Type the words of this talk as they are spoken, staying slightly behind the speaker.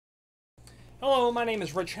Hello, my name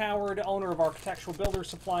is Rich Howard, owner of Architectural Builder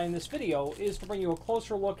Supply, and this video is to bring you a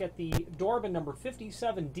closer look at the Dorbin number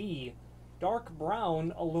 57D dark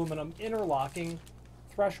brown aluminum interlocking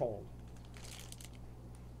threshold.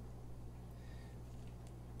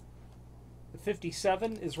 The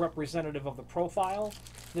 57 is representative of the profile.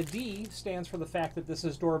 The D stands for the fact that this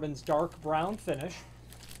is Dorbin's dark brown finish.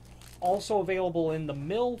 Also available in the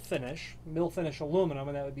mill finish aluminum,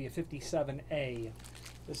 and that would be a 57A.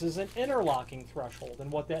 This is an interlocking threshold,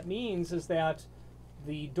 and what that means is that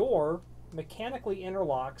the door mechanically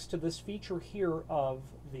interlocks to this feature here of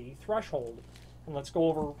the threshold. And let's go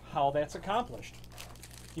over how that's accomplished.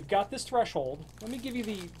 You've got this threshold. Let me give you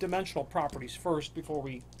the dimensional properties first before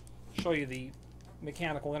we show you the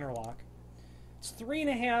mechanical interlock. It's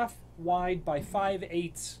 3.5 wide by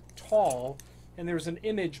 5/8 tall, and there's an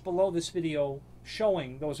image below this video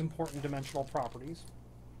showing those important dimensional properties.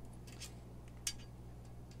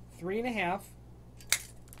 3.5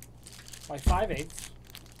 by 5/8.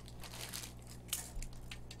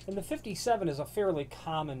 And the 57 is a fairly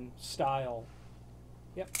common style.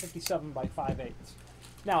 Yep, 57 by 5/8.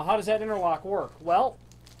 Now, how does that interlock work? Well,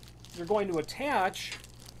 you're going to attach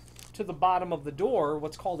to the bottom of the door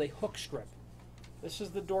what's called a hook strip. This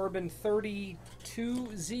is the Dorbin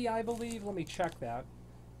 32Z, I believe. Let me check that,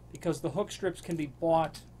 because the hook strips can be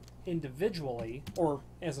bought individually or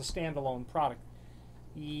as a standalone product.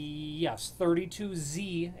 Yes,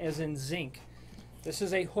 32Z as in zinc. This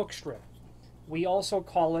is a hook strip. We also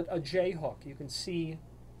call it a J hook. You can see,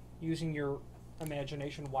 using your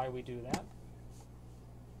imagination, why we do that.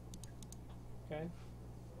 Okay.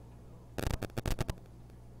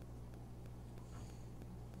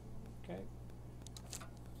 Okay.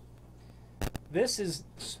 This is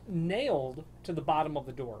nailed to the bottom of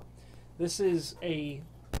the door. This is a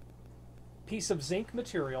piece of zinc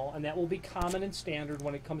material, and that will be common and standard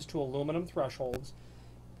when it comes to aluminum thresholds,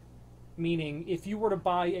 meaning if you were to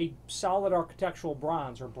buy a solid architectural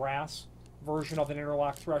bronze or brass version of an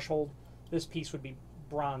interlock threshold, this piece would be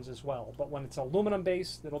bronze as well. But when it's aluminum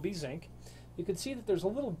based, it'll be zinc. You can see that there's a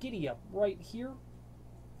little giddy up right here.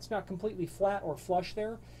 It's not completely flat or flush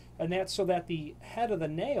there, and that's so that the head of the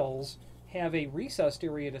nails have a recessed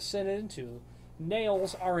area to sit into.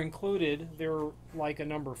 Nails are included. They're like a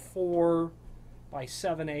number 4 by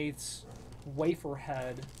 7/8 wafer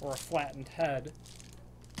head or a flattened head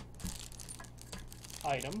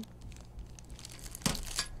item.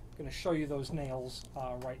 I'm going to show you those nails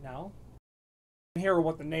right now. Here are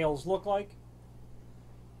what the nails look like,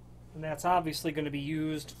 and that's obviously going to be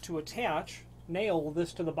used to nail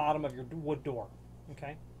this to the bottom of your wood door.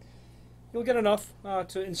 Okay, you'll get enough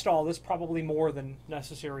to install this, probably more than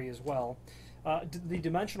necessary as well. The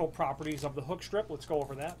dimensional properties of the hook strip, let's go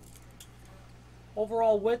over that.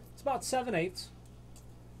 Overall width, it's about 7/8.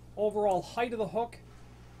 Overall height of the hook,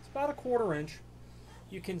 it's about 1/4 inch.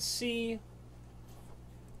 You can see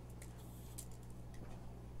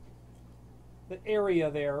the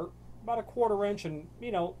area there, about 1/4 inch, and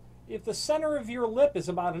you know, if the center of your lip is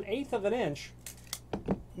about 1/8 of an inch,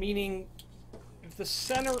 meaning if the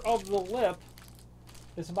center of the lip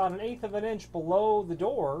is about 1/8 of an inch below the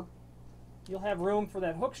door, you'll have room for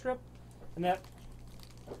that hook strip, and that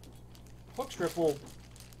hook strip will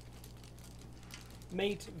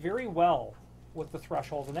mate very well with the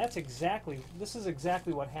threshold, and this is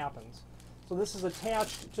exactly what happens. So this is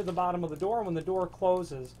attached to the bottom of the door. When the door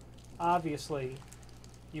closes, obviously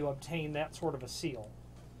you obtain that sort of a seal.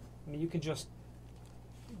 I mean, you can just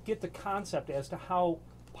get the concept as to how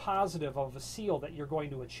positive of a seal that you're going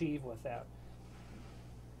to achieve with that.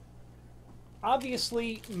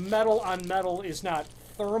 Obviously, metal on metal is not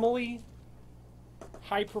thermally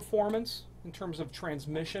high performance in terms of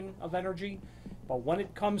transmission of energy, but when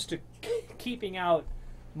it comes to keeping out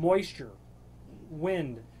moisture,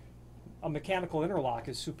 wind, a mechanical interlock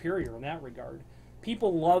is superior in that regard.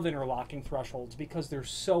 People love interlocking thresholds because they're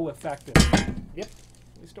so effective. Yep,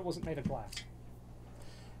 at least it wasn't made of glass.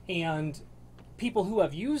 And people who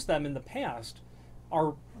have used them in the past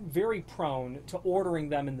are very prone to ordering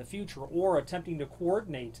them in the future or attempting to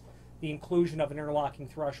coordinate the inclusion of an interlocking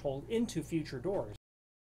threshold into future doors.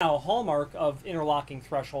 Now, a hallmark of interlocking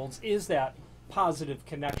thresholds is that positive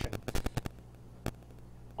connection.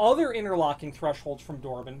 Other interlocking thresholds from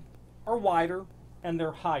Dorbin are wider and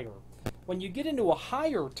they're higher. When you get into a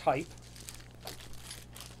higher type,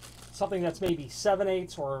 something that's maybe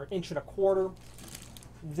 7/8 or 1.25 inches,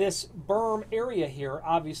 this berm area here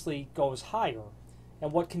obviously goes higher.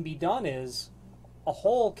 And what can be done is a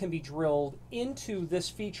hole can be drilled into this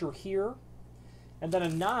feature here, and then a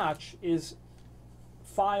notch is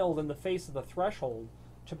filed in the face of the threshold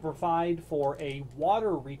to provide for a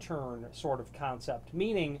water return sort of concept,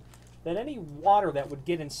 meaning that any water that would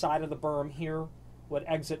get inside of the berm here would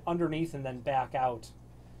exit underneath and then back out.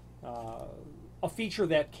 A feature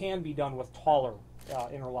that can be done with taller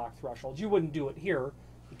interlock thresholds. You wouldn't do it here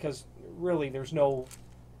because really there's no,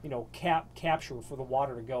 capture for the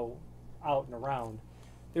water to go out and around.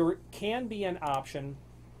 There can be an option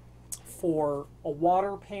for a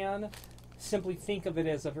water pan. Simply think of it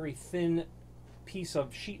as a very thin piece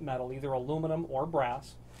of sheet metal, either aluminum or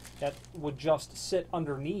brass, that would just sit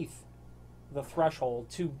underneath the threshold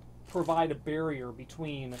to provide a barrier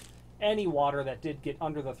between any water that did get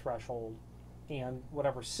under the threshold and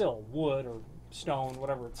whatever sill, wood or stone,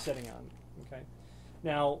 whatever it's sitting on. Okay.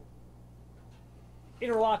 Now,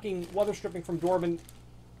 interlocking weather stripping from Dorbin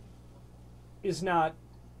is not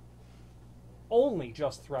only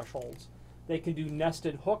just thresholds. They can do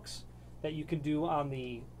nested hooks that you can do on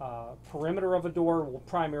the perimeter of a door, well,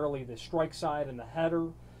 primarily the strike side and the header.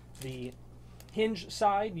 The hinge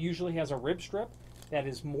side usually has a rib strip that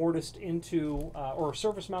is mortised into, or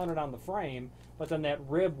surface mounted on the frame, but then that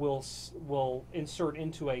rib will insert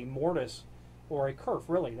into a mortise or a kerf,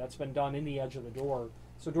 really, that's been done in the edge of the door.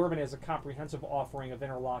 So Dorbin has a comprehensive offering of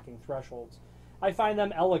interlocking thresholds. I find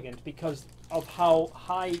them elegant because of how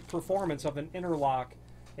high performance of an interlock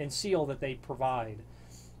and seal that they provide.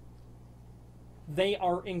 They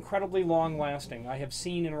are incredibly long lasting. I have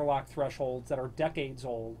seen interlock thresholds that are decades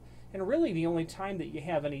old, and really the only time that you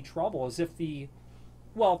have any trouble is if the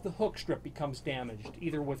hook strip becomes damaged,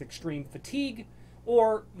 either with extreme fatigue,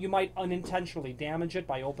 or you might unintentionally damage it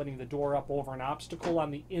by opening the door up over an obstacle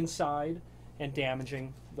on the inside and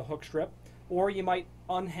damaging the hook strip. Or you might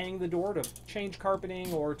unhang the door to change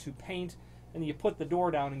carpeting or to paint, and you put the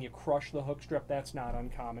door down and you crush the hook strip. That's not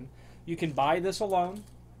uncommon. You can buy this alone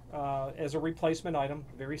as a replacement item.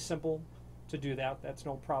 Very simple to do that. That's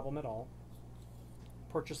no problem at all.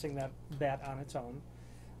 Purchasing that on its own.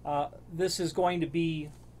 This is going to be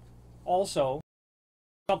also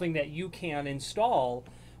something that you can install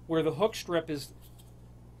where the hook strip is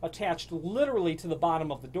attached literally to the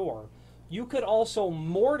bottom of the door. You could also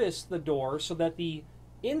mortise the door so that the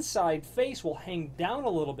inside face will hang down a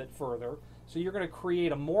little bit further. So you're going to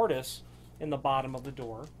create a mortise in the bottom of the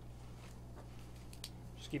door.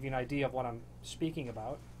 Just give you an idea of what I'm speaking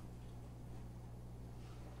about.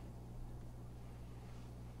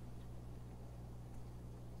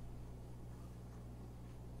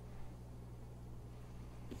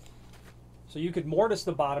 So you could mortise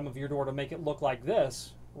the bottom of your door to make it look like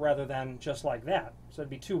this rather than just like that. So there'd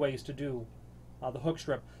be two ways to do the hook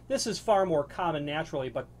strip. This is far more common naturally,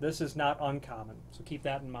 but this is not uncommon. So keep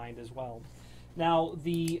that in mind as well. Now,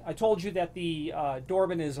 I told you that the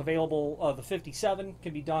Dorbin is available, the 57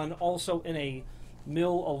 can be done also in a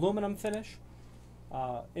mill aluminum finish,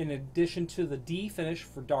 in addition to the D finish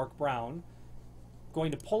for dark brown.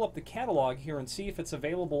 Going to pull up the catalog here and see if it's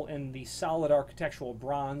available in the solid architectural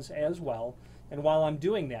bronze as well. And while I'm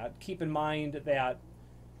doing that, keep in mind that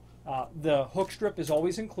the hook strip is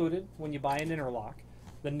always included when you buy an interlock.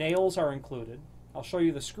 The nails are included. I'll show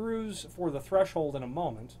you the screws for the threshold in a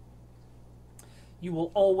moment. You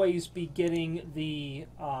will always be getting the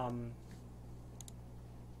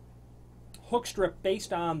hook strip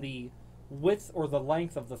based on the width or the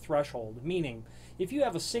length of the threshold, meaning if you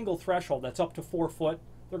have a single threshold that's up to 4 foot,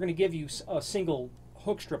 they're going to give you a single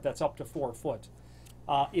hook strip that's up to 4 foot.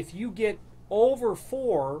 If you get over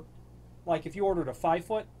 4, like if you ordered a 5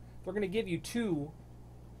 foot, they're going to give you 2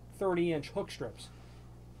 30-inch hook strips.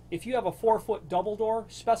 If you have a 4-foot double door,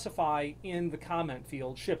 specify in the comment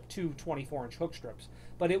field, ship 2 24-inch hook strips.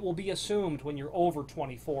 But it will be assumed when you're over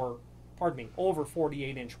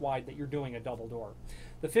 48-inch wide that you're doing a double door.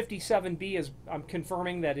 The 57B is, I'm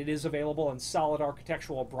confirming that it is available in solid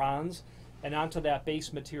architectural bronze, and onto that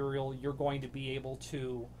base material you're going to be able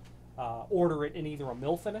to order it in either a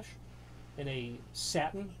mill finish, in a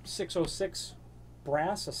satin 606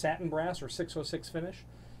 brass, a satin brass or 606 finish,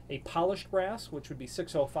 a polished brass, which would be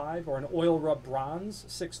 605, or an oil rub bronze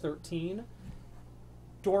 613.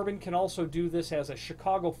 Dorbin can also do this as a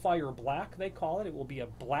Chicago Fire Black, they call it. It will be a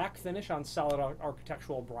black finish on solid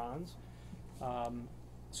architectural bronze.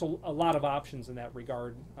 So a lot of options in that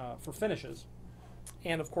regard for finishes.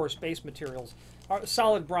 And of course, base materials.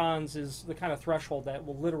 Solid bronze is the kind of threshold that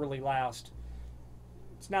will literally last.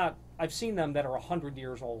 It's not, I've seen them that are 100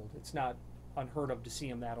 years old. It's not unheard of to see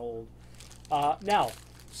them that old. Now,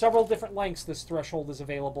 several different lengths this threshold is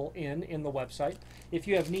available in the website. If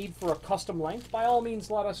you have need for a custom length, by all means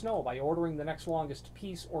let us know by ordering the next longest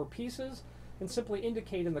piece or pieces, and simply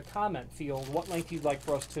indicate in the comment field what length you'd like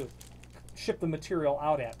for us to ship the material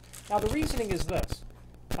out at. Now the reasoning is this.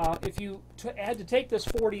 If you had to take this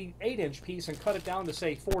 48-inch piece and cut it down to,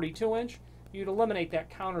 say, 42-inch, you'd eliminate that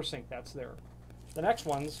countersink that's there. The next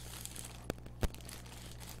one's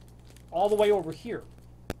all the way over here.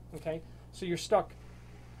 Okay, so you're stuck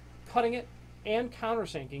cutting it and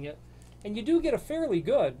countersinking it, and you do get a fairly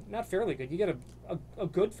good, not fairly good, you get a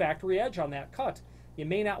good factory edge on that cut. You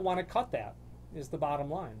may not want to cut that, is the bottom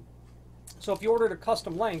line. So if you ordered a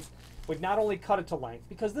custom length, we'd not only cut it to length,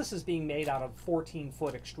 because this is being made out of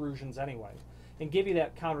 14-foot extrusions anyway, and give you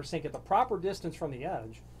that countersink at the proper distance from the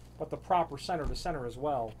edge, but the proper center to center as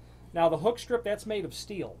well. Now the hook strip, that's made of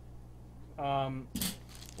steel.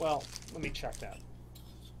 Well, let me check that.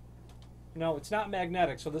 No, it's not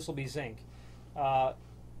magnetic, so this will be zinc.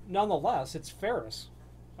 Nonetheless, it's ferrous.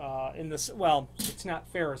 Well, it's not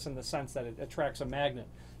ferrous in the sense that it attracts a magnet,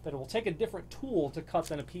 but it will take a different tool to cut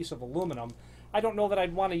than a piece of aluminum. I don't know that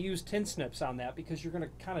I'd want to use tin snips on that because you're going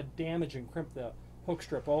to kind of damage and crimp the hook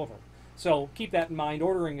strip over. So keep that in mind.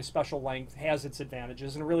 Ordering a special length has its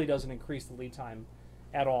advantages, and it really doesn't increase the lead time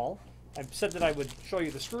at all. I said that I would show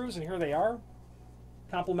you the screws, and here they are.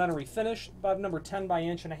 Complementary finish, about number 10 by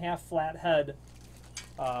 1.5 inch flat head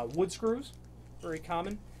wood screws, very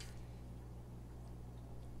common.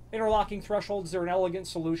 Interlocking thresholds, they're an elegant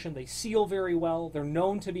solution. They seal very well. They're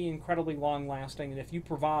known to be incredibly long-lasting, and if you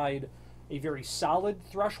provide a very solid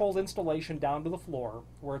threshold installation down to the floor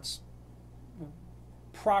where it's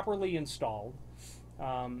properly installed,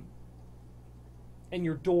 and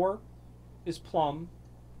your door is plumb,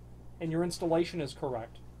 and your installation is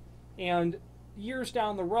correct, and years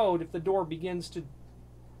down the road, if the door begins to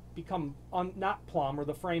become not plumb, or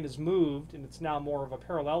the frame is moved and it's now more of a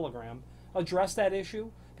parallelogram, address that issue,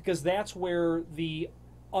 because that's where the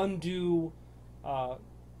undue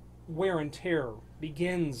wear and tear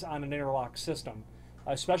begins on an interlock system,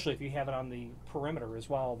 especially if you have it on the perimeter as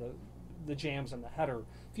well, the jambs and the header.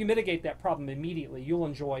 If you mitigate that problem immediately, you'll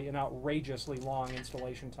enjoy an outrageously long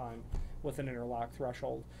installation time with an interlock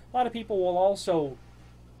threshold. A lot of people will also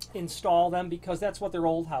install them because that's what their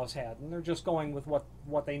old house had, and they're just going with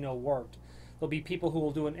what they know worked. There'll be people who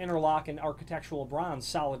will do an interlock in architectural bronze,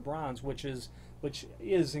 solid bronze, which is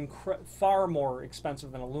far more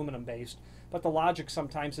expensive than aluminum based. But the logic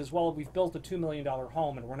sometimes is, well, we've built a $2 million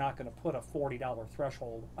home and we're not going to put a $40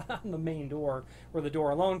 threshold on the main door, where the door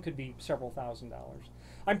alone could be several $1,000s.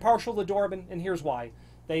 I'm partial to Dorbin, and here's why.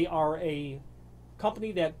 They are a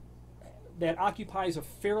company that occupies a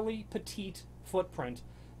fairly petite footprint,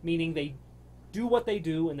 meaning they do what they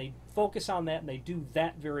do and they focus on that, and they do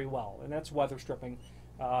that very well, and that's weather stripping.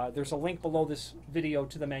 There's a link below this video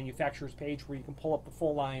to the manufacturer's page where you can pull up the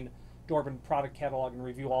full line Dorbin product catalog and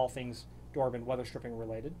review all things Dorbin weather stripping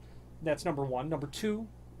related. That's number one. Number two,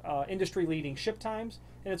 industry leading ship times,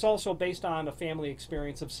 and it's also based on a family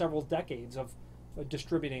experience of several decades of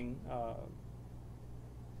distributing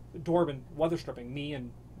Dorbin weather stripping, me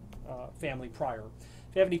and family prior.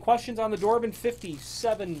 If you have any questions on the Dorbin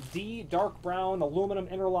 57D dark brown aluminum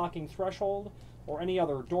interlocking threshold or any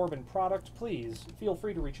other Dorbin product, please feel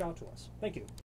free to reach out to us. Thank you.